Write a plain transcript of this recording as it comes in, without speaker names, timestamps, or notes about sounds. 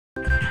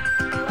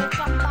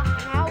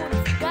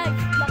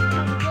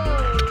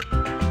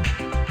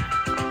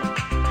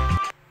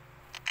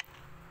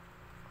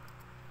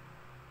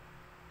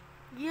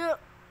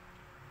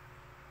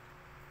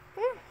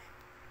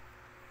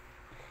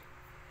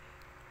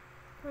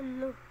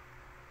Hello.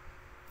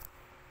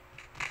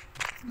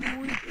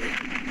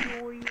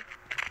 Uy.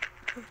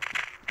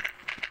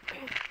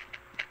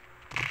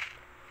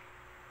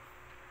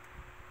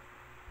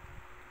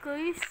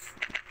 Guys.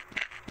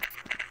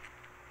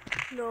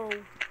 No.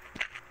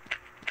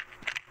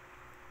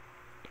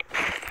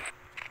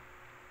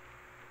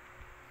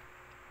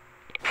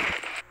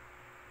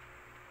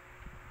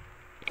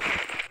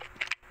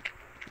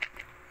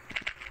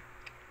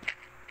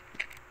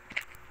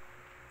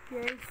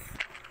 Yes.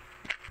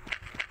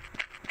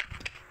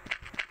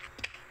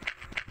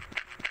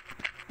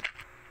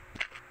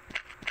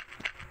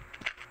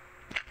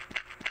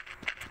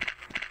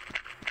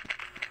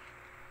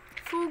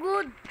 So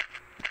good.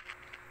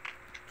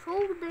 So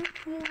good.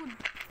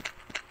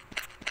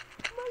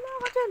 Wala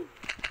ka dyan.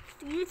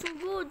 Sige, so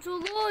good.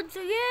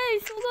 Sige,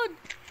 so good.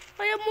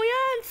 Kaya mo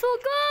yan. So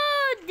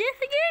good. Yes,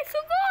 sige, so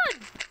good.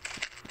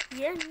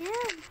 Yan.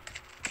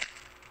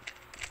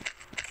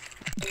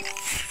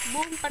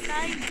 Boom,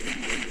 patay.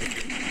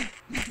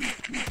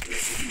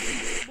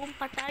 Boom,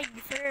 patay.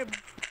 Deserve.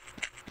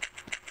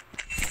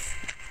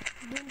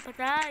 Boom,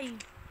 patay.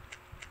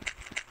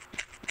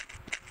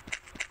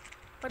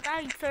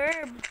 Patay,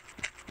 serve.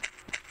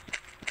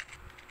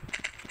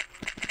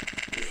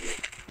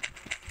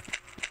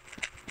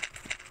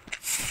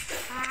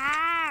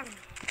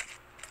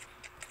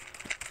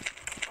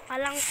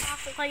 Palang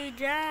ako kayo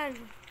dyan.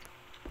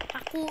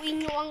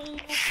 Akuin nyo ang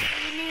inyong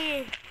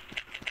sarili.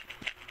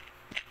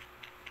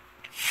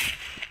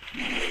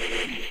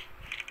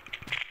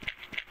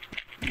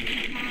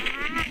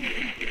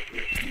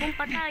 Boom,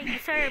 patay,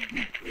 deserve.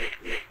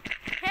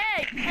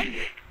 Hey!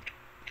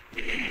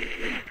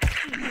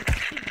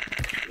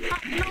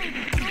 No,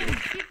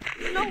 shit,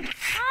 no,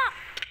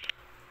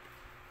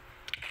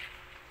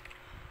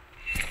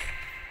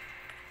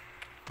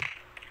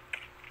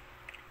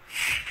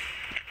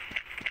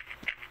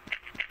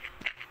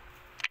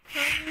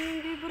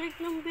 hindi break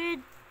ng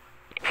bed.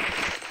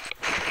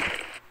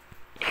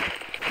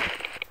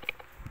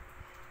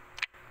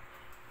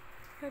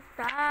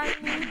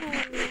 Katayin nyo.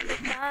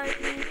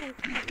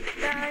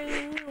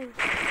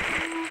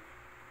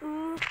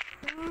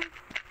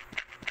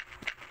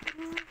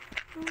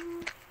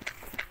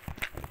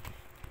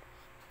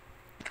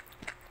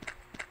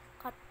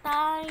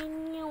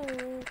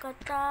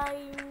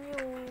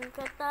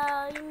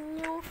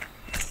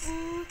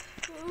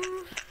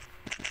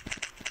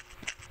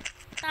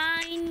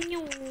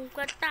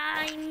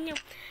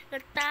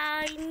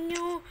 Katayin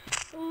nyo.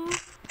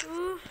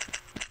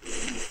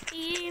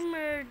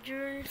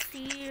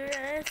 Emergency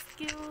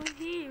rescue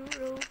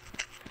hero.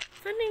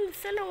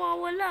 Saan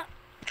nawawala?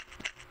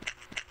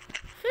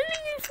 Saan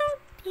yung isang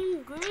team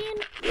green?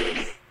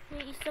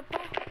 May isa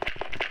pa.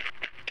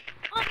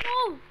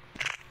 Oh,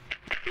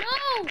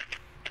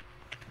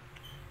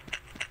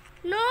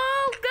 no,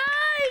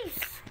 guys!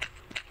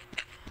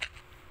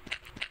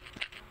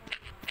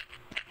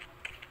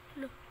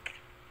 No.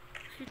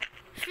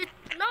 Shit.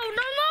 No.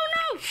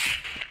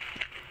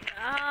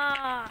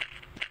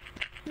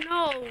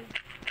 No.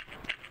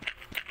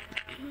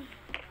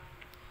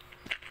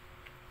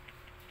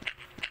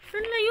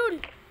 Saan na yun?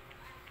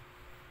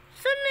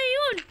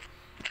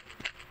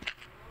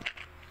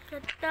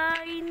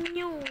 Katayin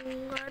nyo.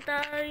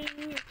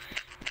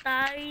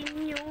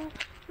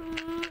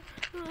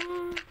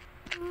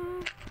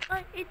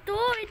 Ay, ito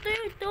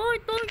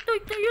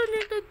yun.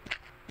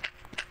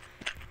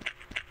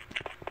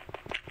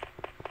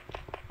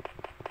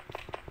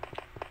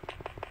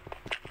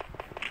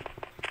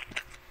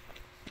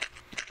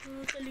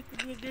 Sa likod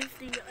niya guys,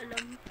 hindi niya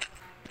alam.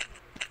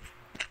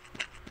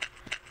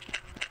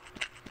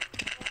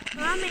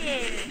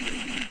 Mami!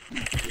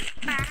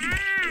 Bang!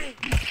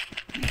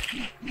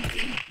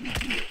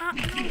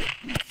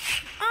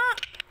 No!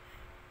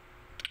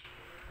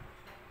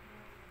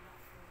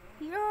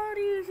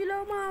 Yari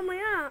sila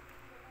mamaya.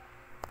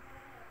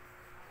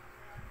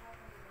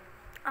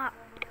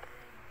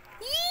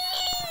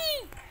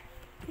 Yee!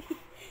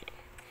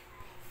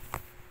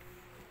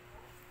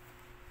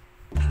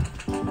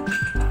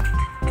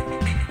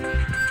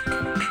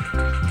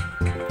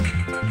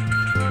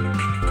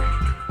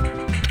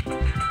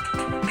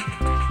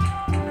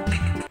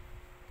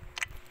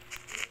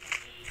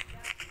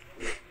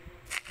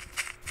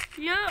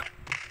 Yeah.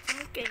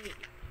 Okay.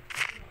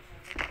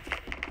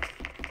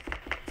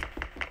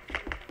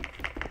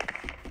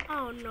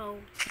 Oh no.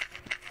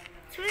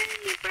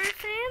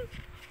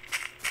 20%?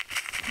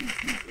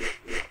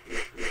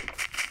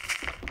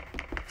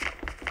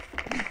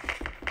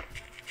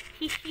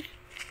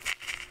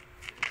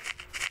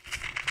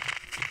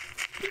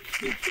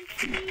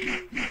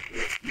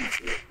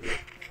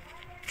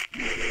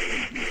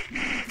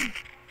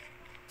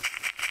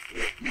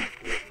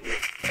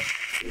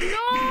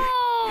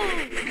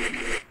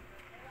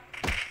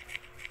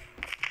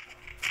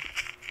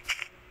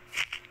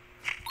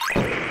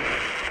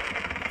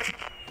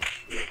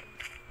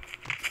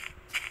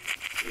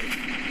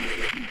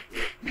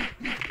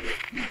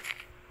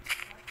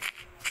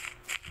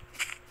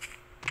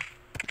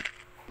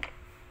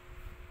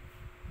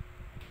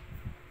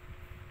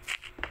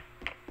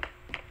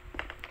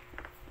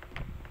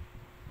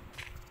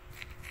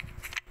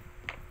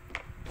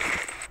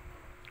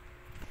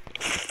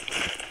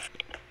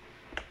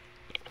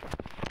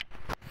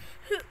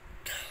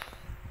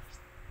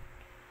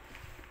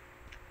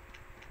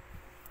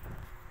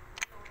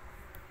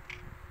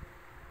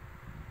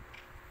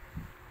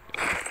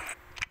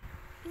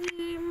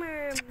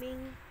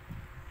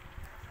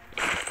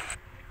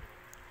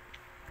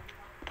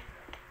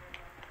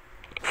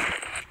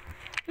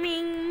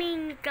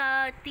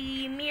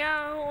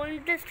 meow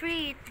on the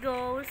street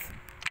goes.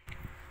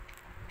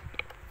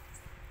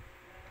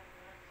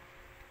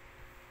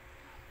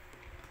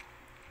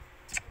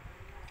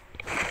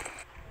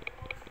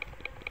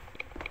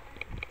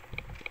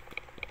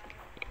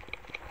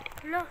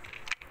 Hello.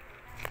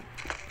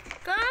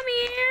 Come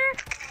here.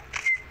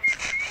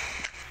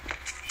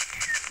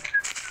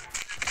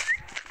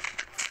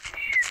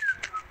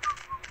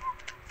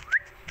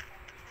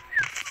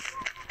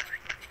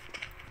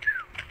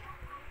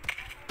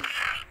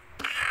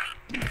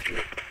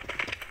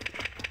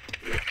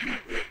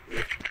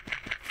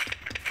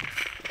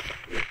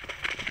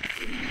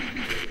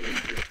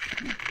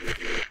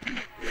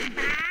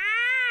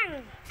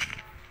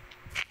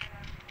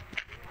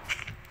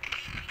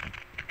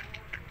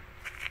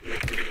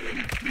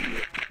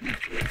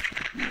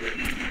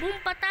 Boom,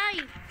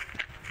 patay.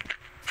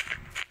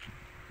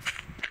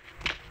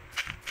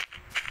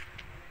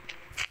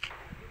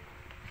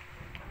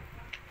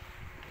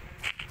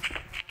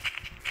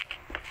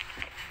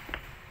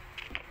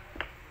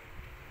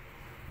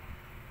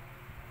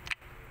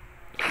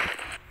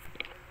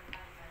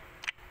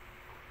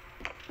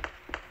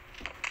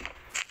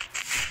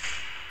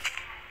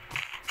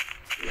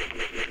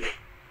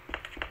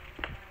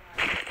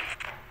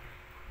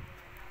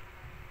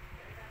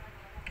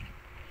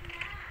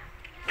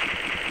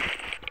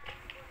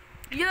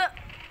 Yeah.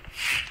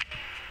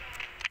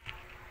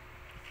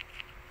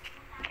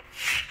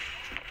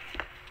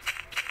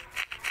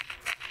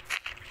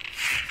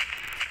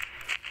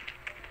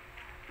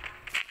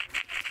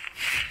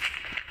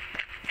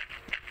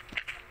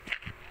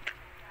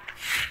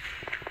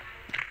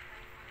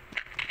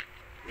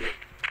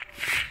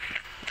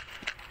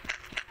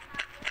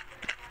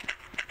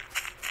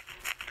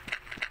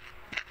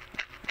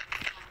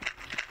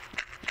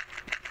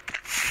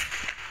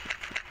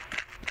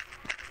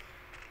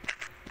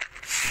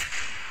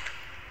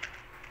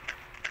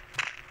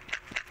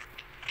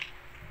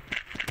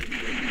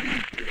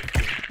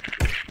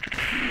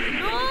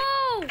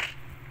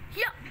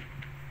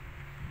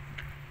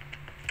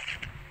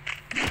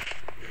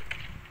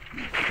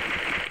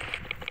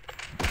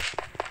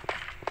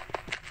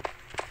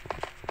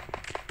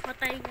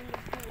 Patay yung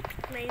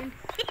na yun.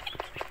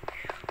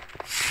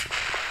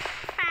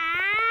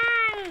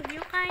 Pang! Di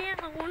ko kaya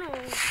kakuno.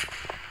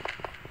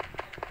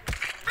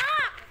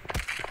 Ah!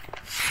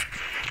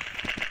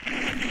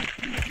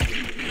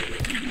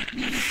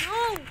 No!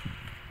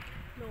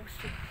 No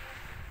shit.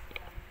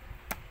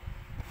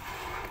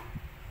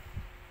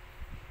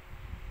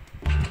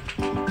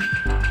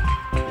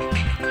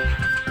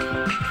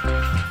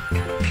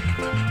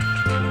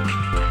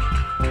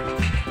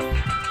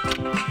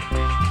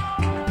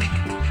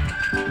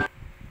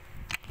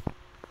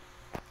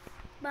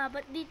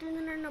 Ba't dito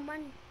na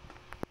naman?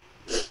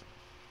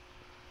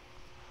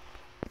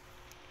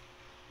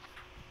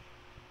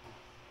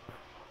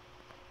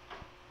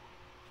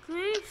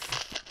 Chris?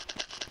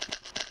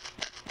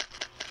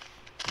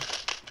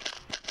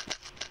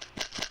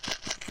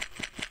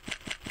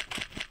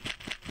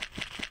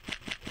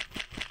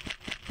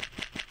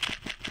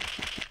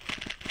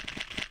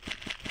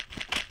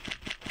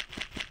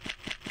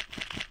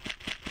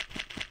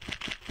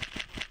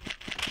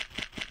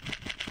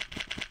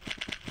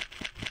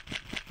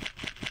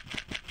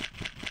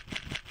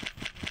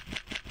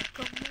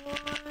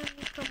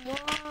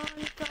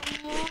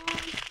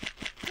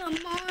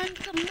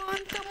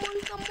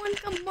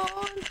 Come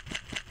on.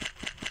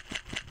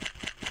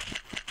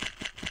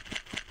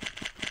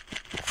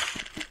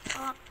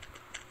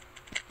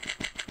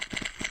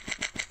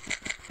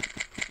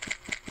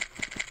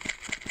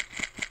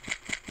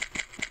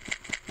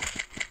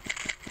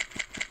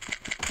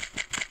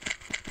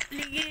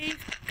 Please,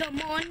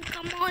 come on,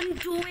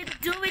 do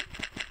it. Go!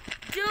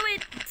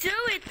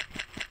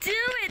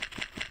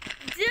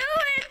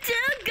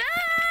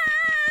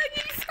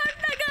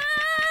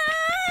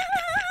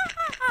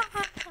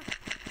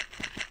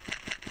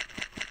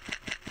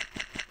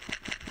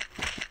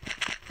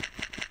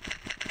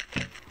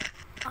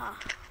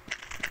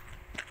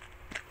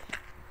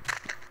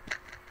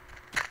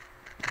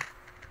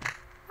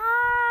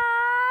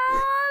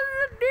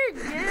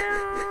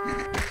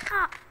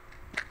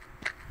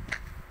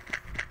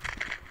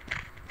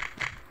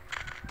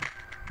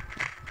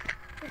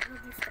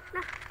 Bilisan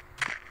na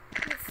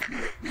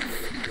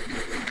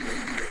go!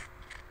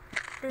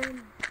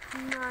 Ten,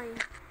 9,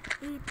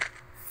 8,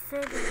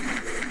 7.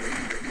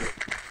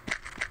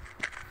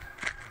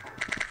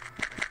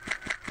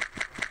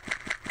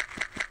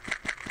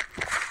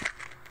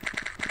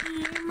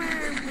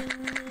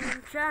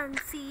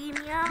 Emergency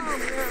meow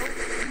meow.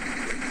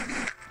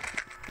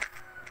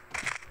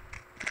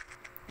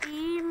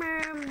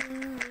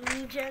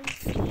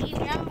 Emergency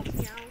meow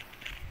meow.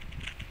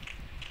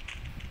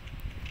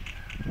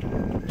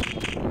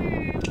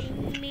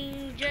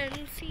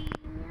 Emergency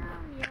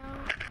meow meow.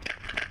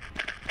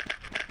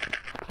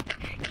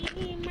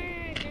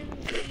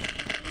 Emergency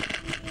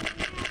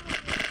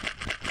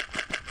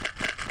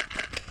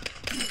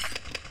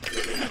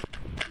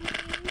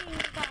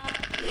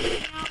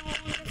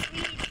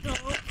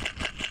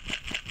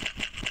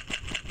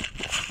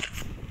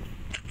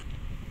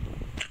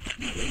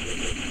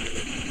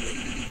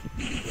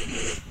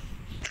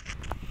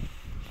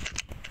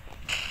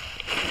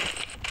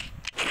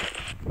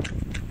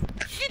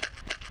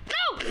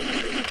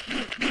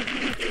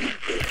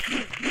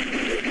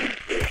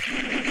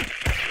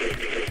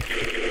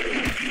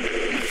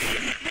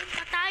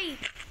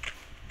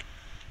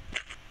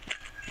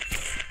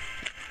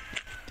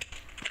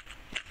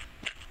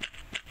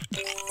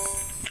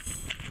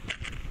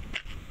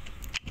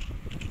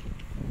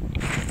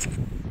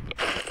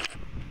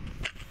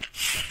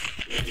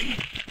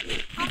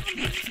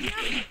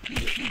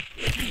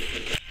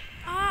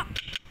Ah,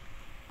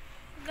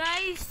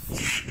 guys.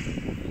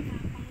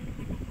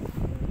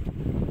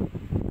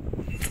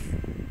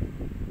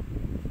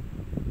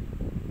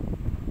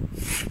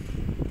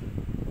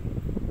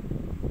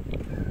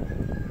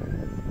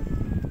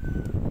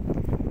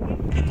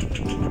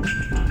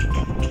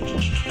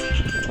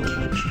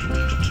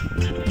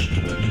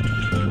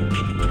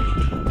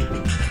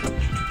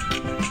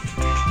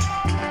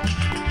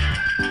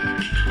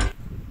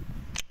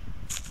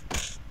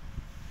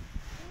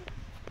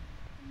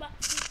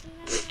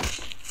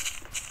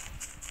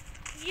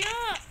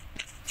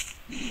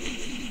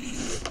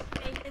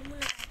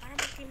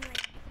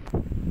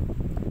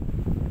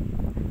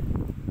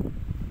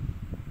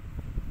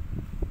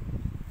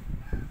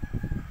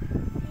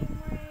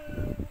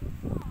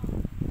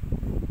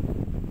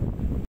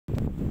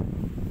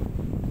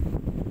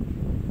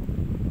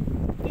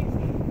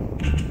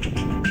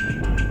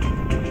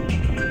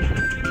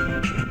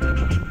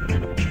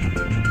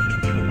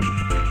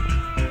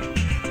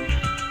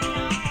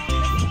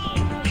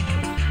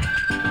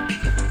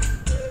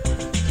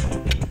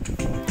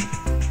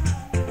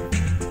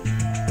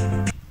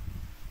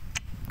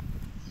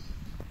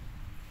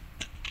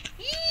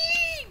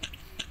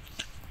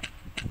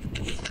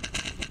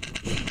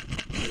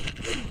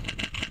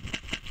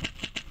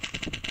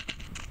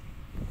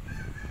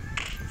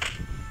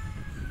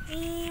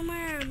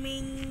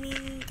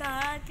 Mình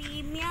có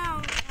tìm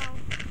nhau nhau.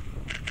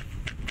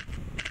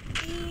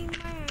 Mình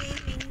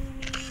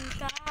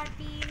có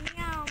tìm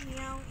nhau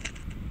nhau.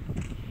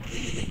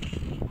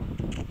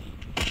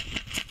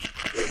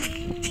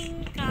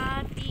 Mình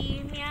có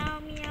tìm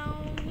nhau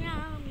nhau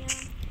nhau nhau.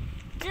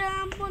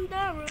 Jump on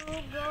the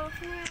roof, go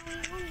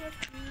round on the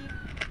street.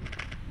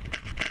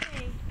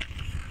 Hey.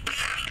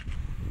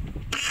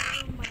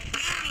 Oh my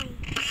God.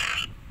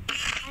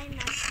 I'm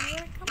not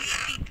here. Come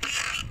on.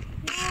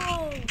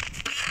 No.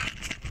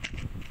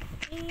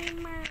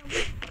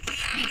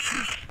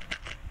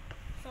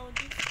 So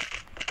this is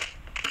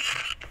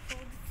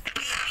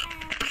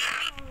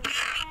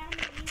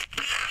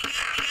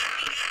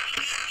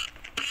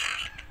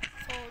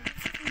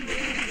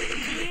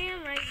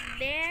right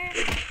there.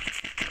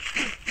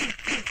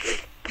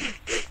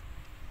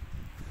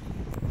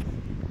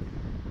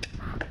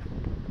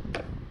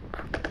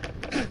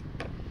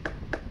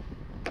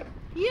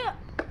 Yeah.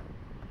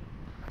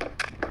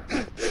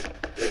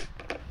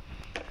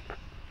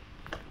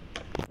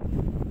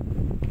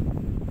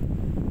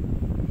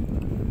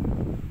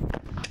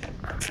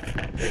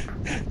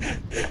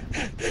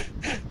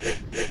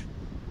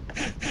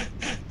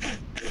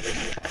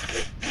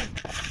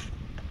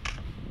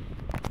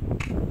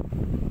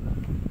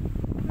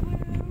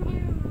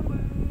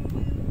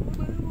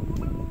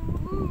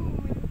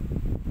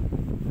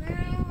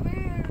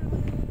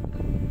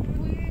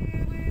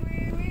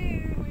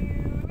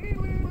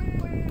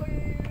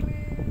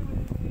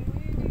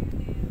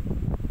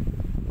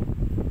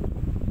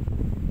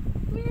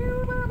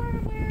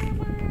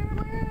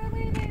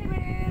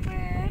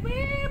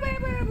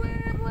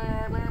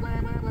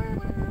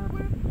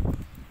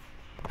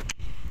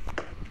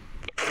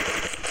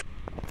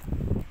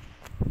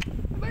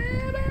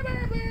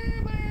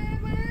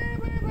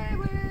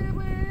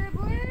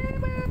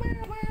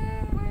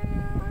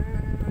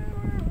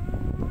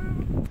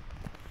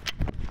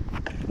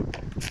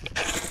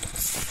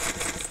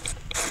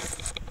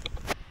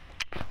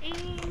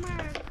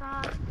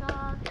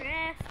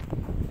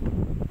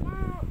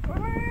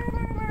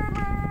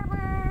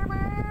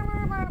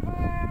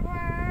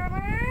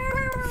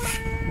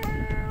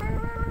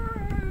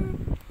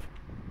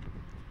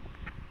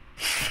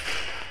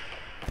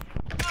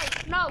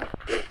 No.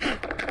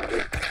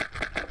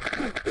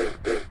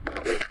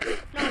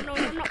 No, no,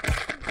 no, no.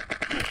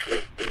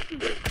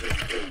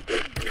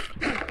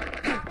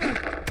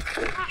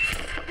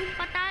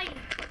 Patay.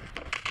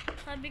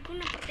 Sabi ko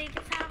na patay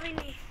ka sa akin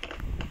eh.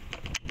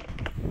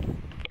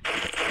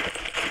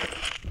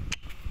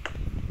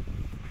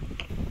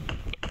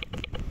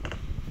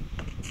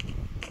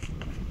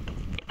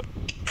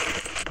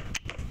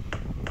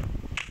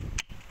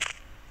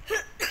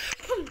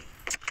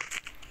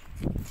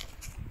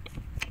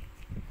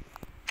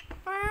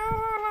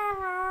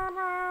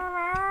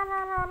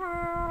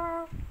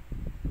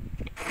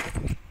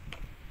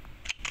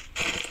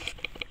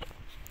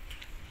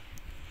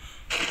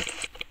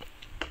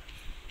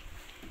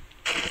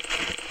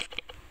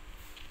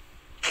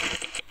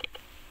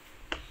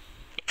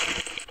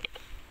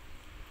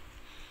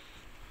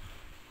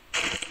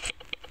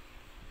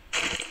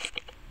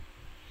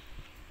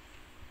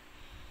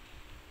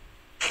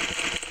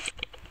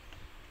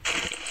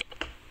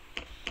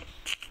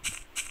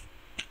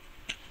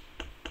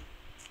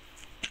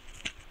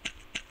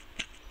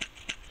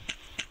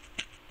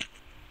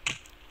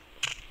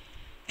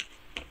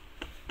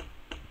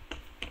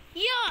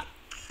 Yeah.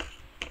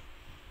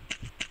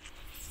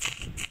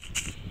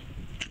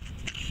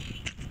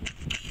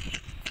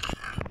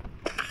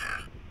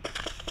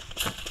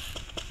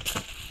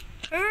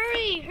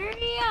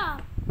 Hurry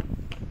up.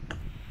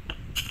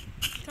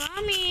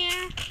 Come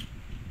here.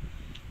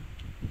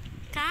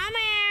 Come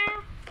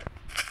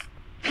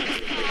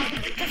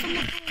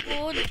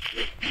sugod.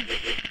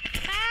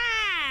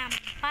 Bam!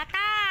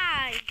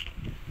 Patay!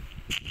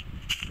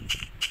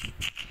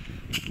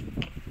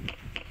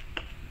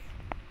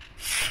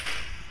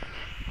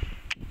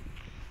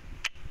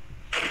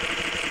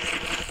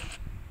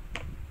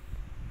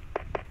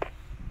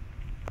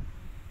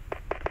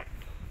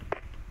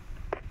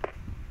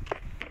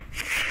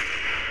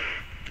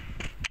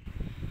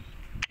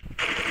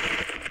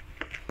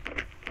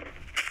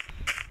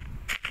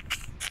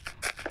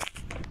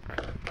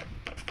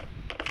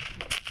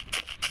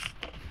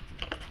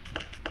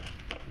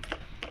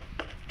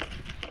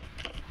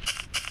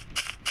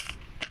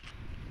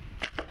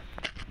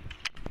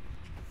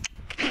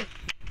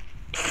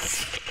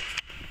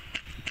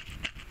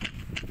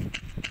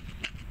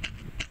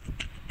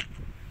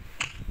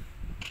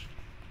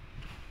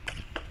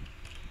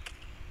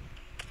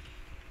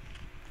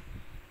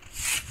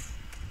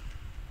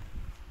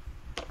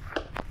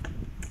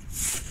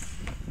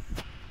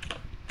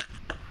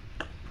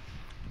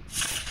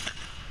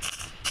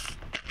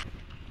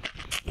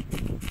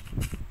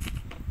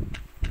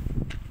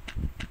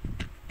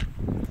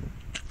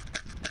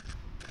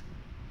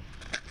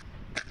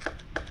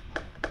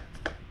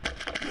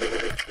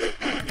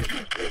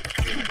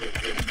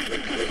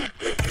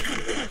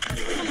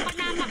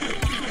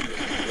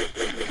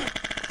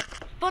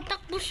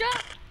 Patakbo siya.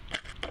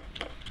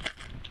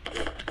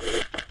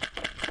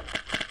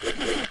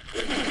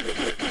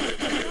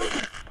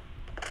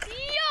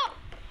 Iyo!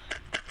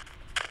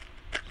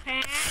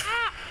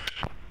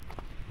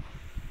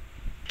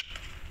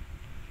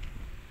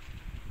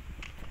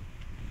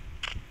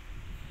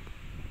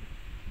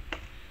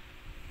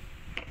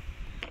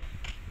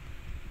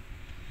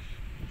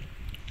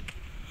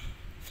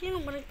 Sino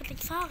ba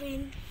nagpatik sa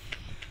akin?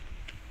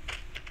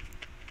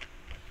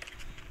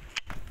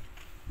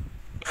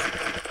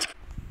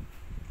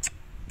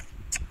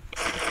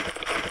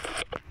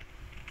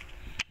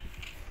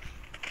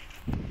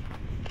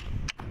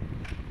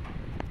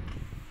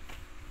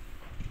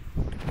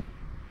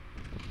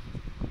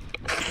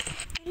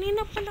 Hindi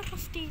na pala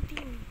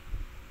ka-stadium.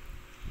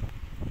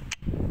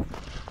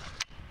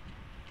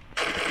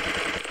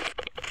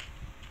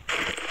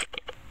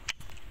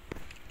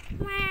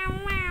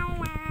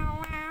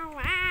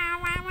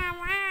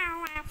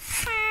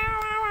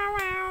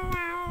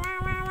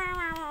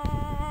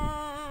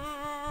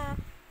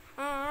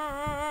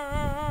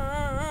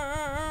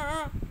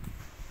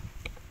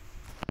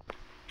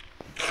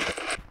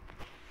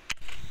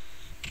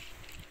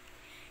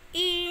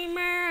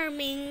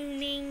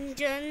 Imerming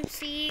dyan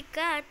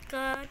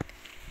sikat-kat.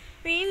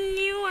 When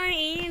you are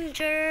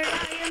injured,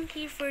 I am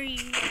here for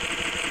you.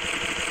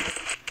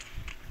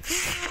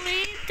 Cool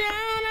it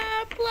down,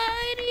 apply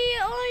the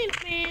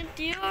ointment.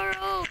 You're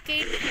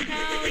okay,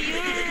 now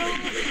you're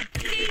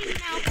okay.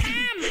 Now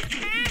bam,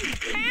 bam,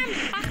 bam,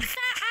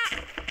 paksa ah.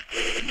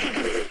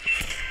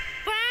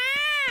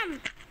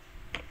 Bam!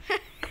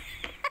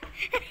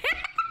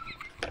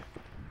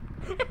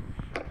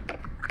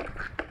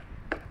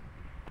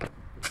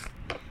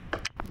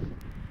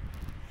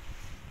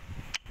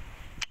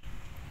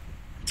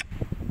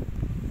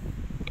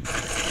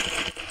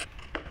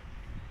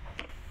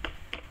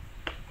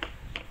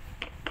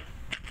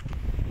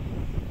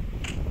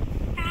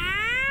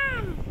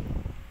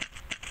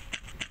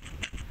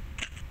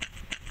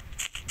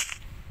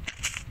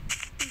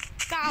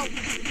 Ikaw!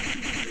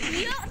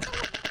 Yo!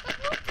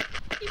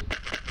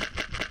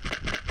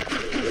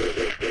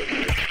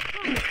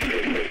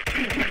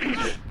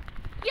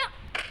 Yo!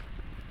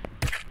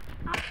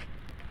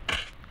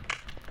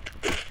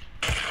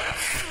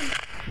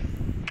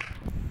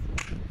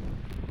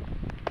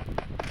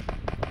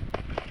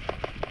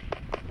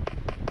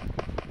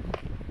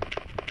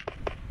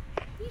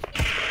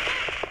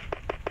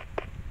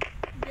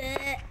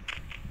 Bleh.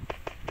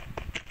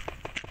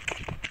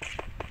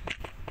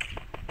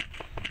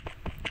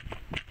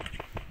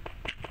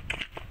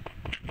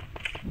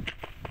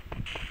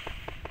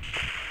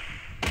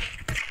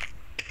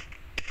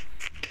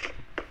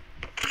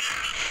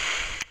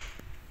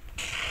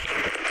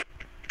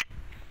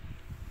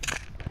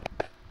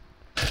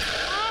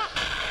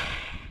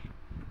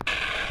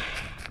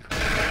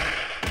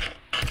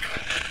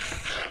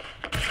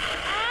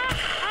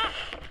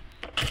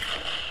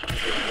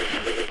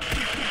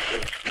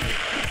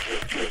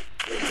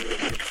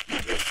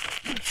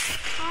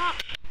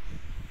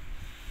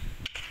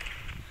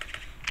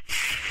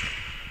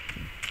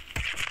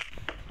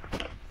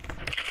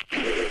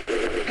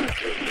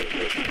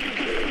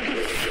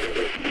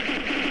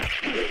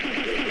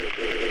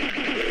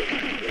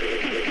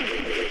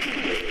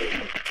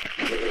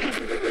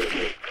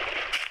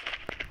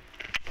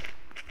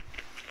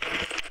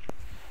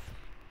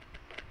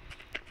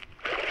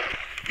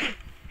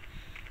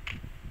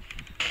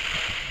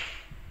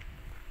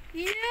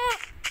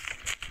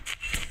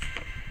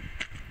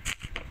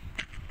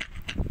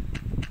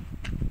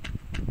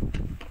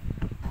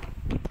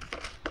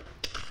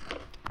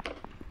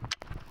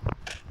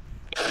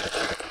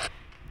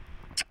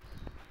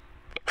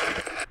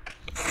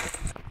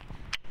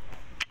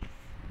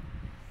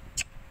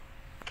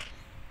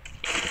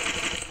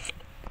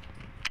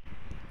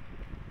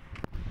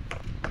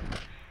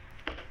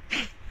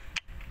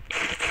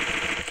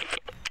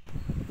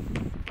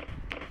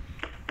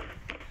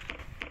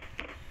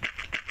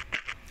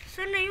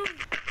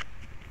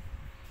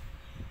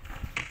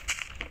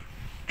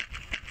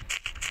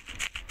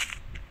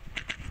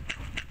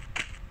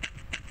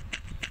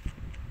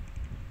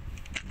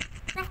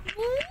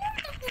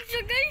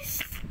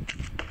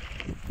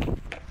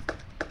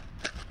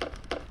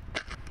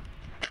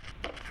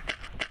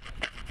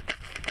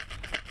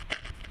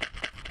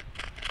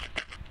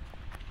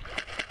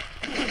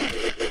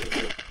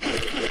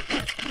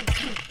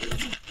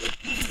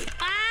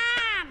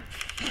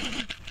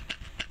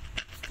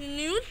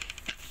 Sino yun?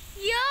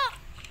 Yeah!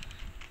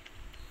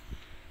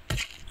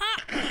 Ah!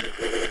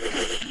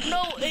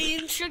 No,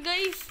 ayun siya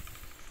guys.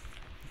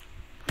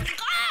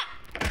 Ah!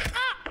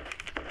 Ah!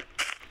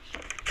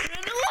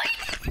 Uy!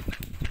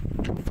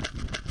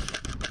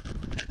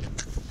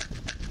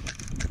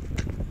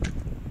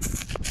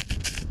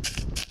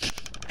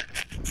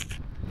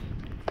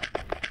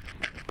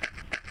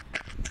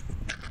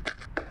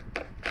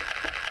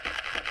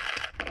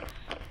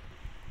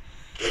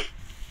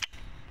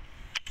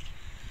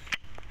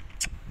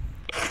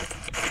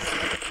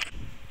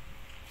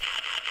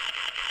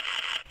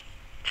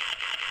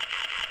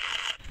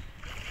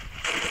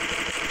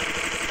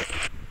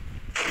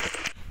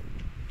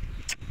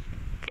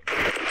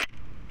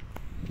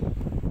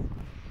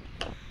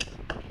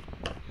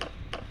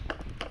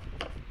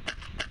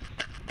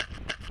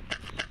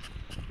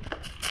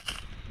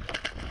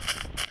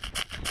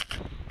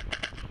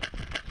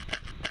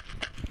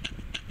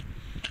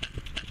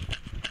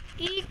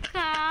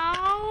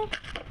 Ikaw?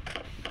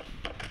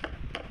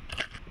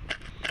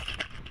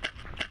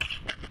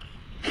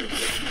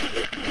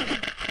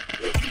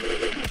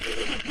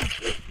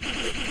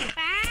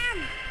 Bam!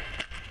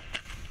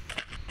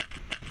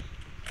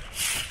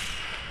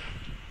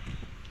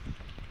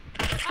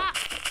 Ah!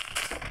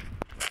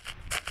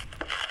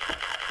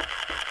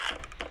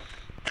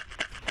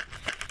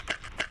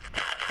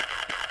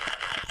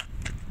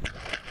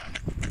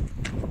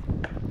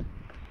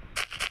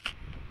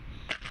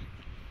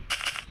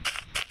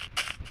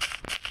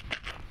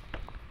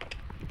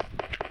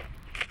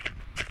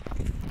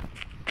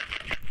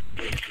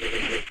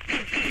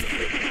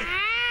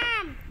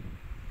 Bam!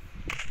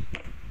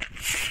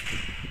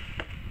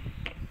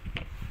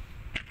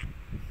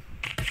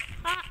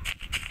 Ah!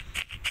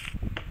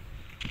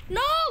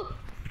 No!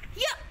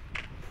 Yeah!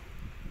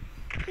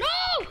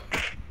 No!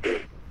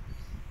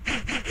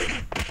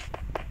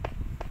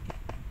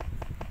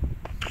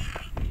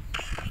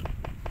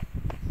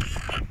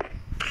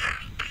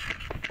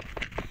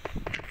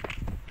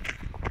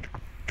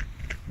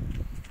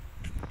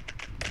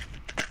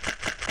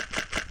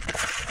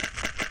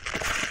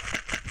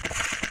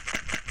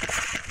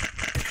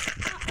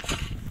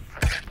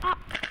 Ah!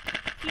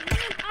 Sino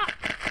yun? Ah!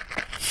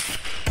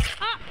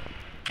 Ah!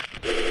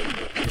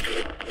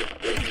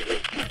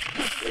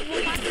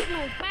 Bumapasok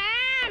mo.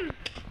 Bam!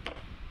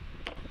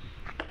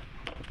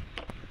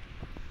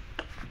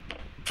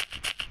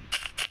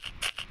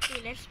 Okay,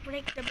 let's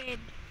break the bed.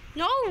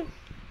 No!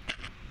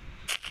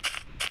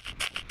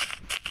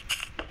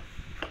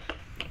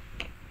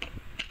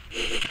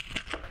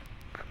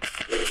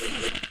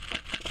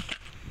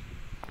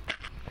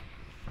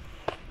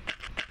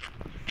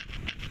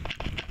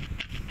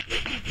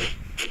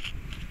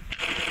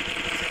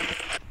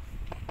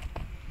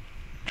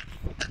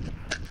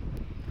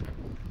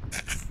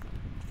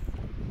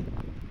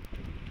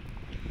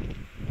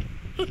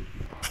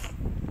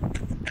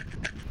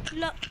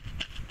 Look.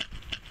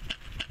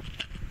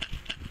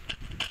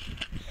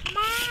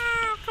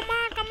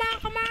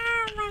 Come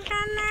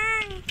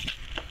on.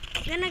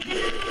 Gana.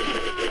 Bam.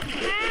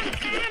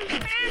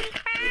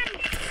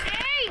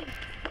 Hey!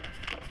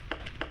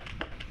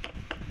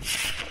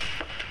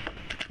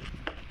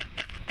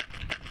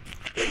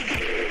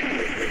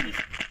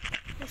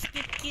 Let's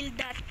get kill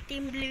that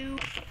team blue.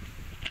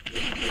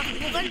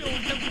 Takbo ka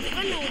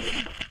no.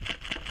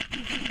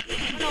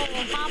 Ano,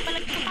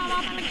 papalag ka.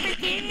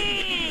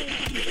 Yay!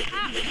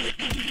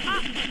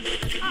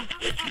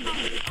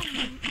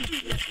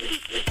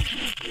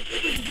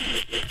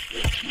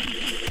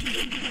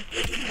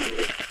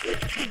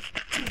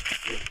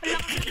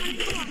 Lakas naman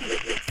ito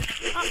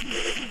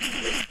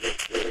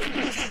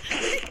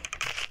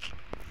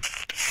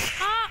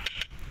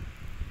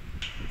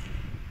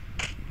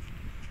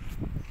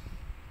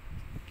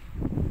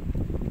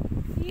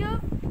Yeah.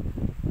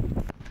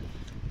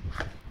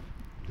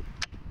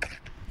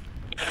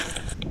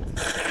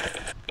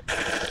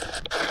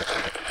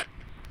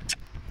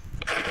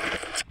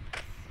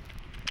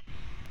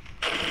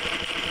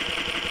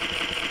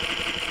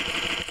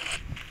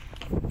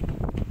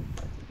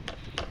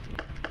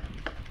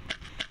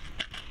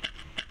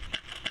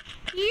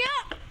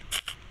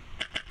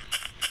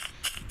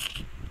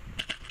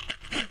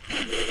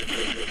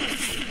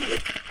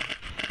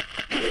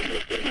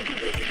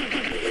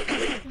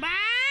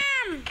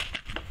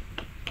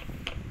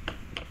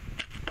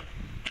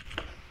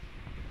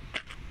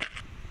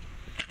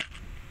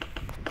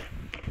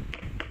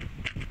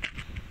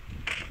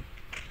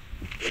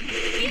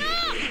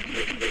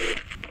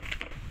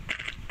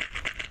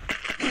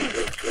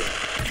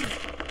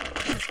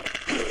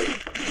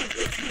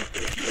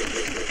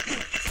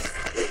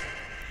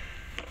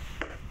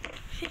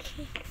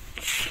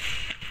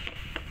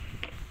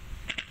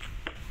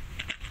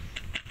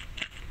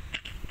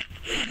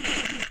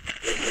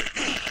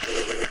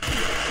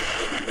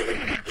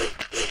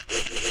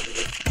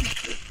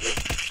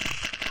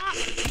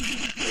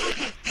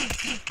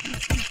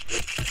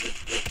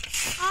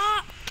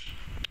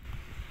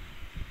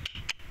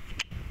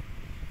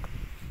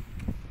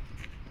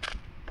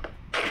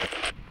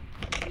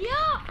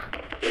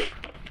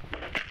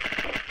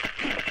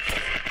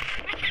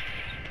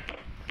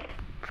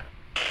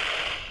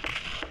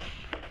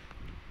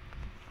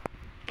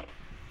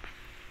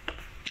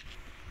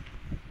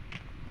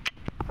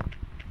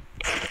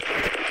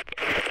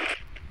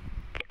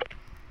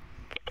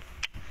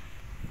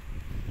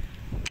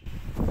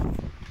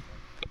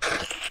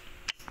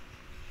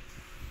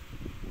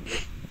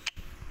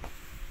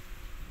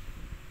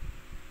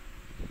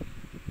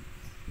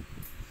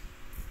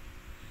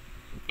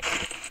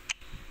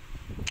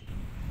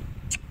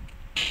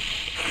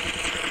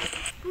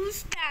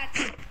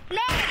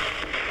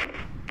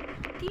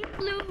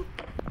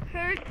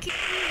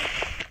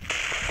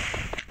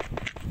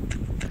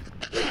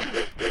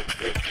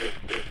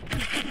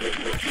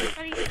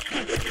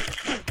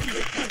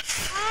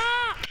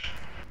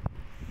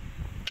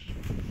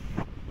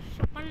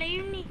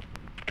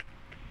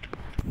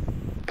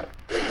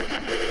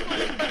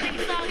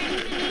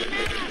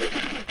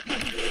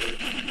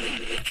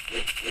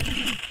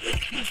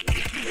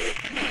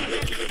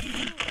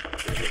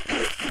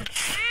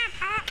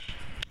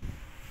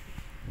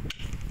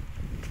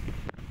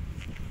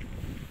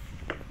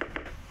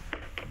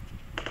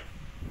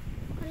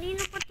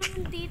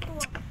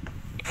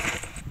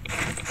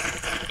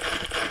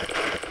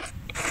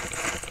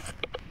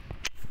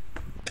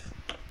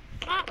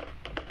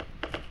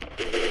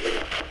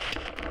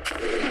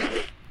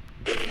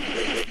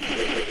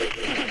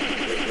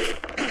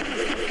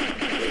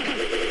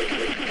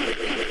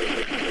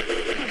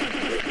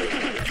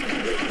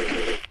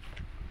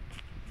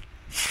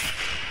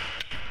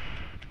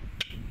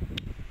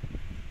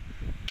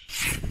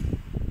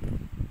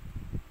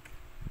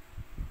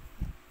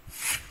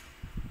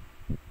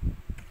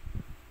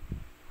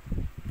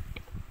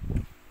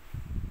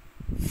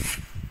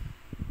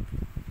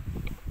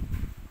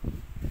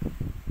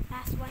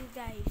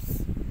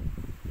 guys.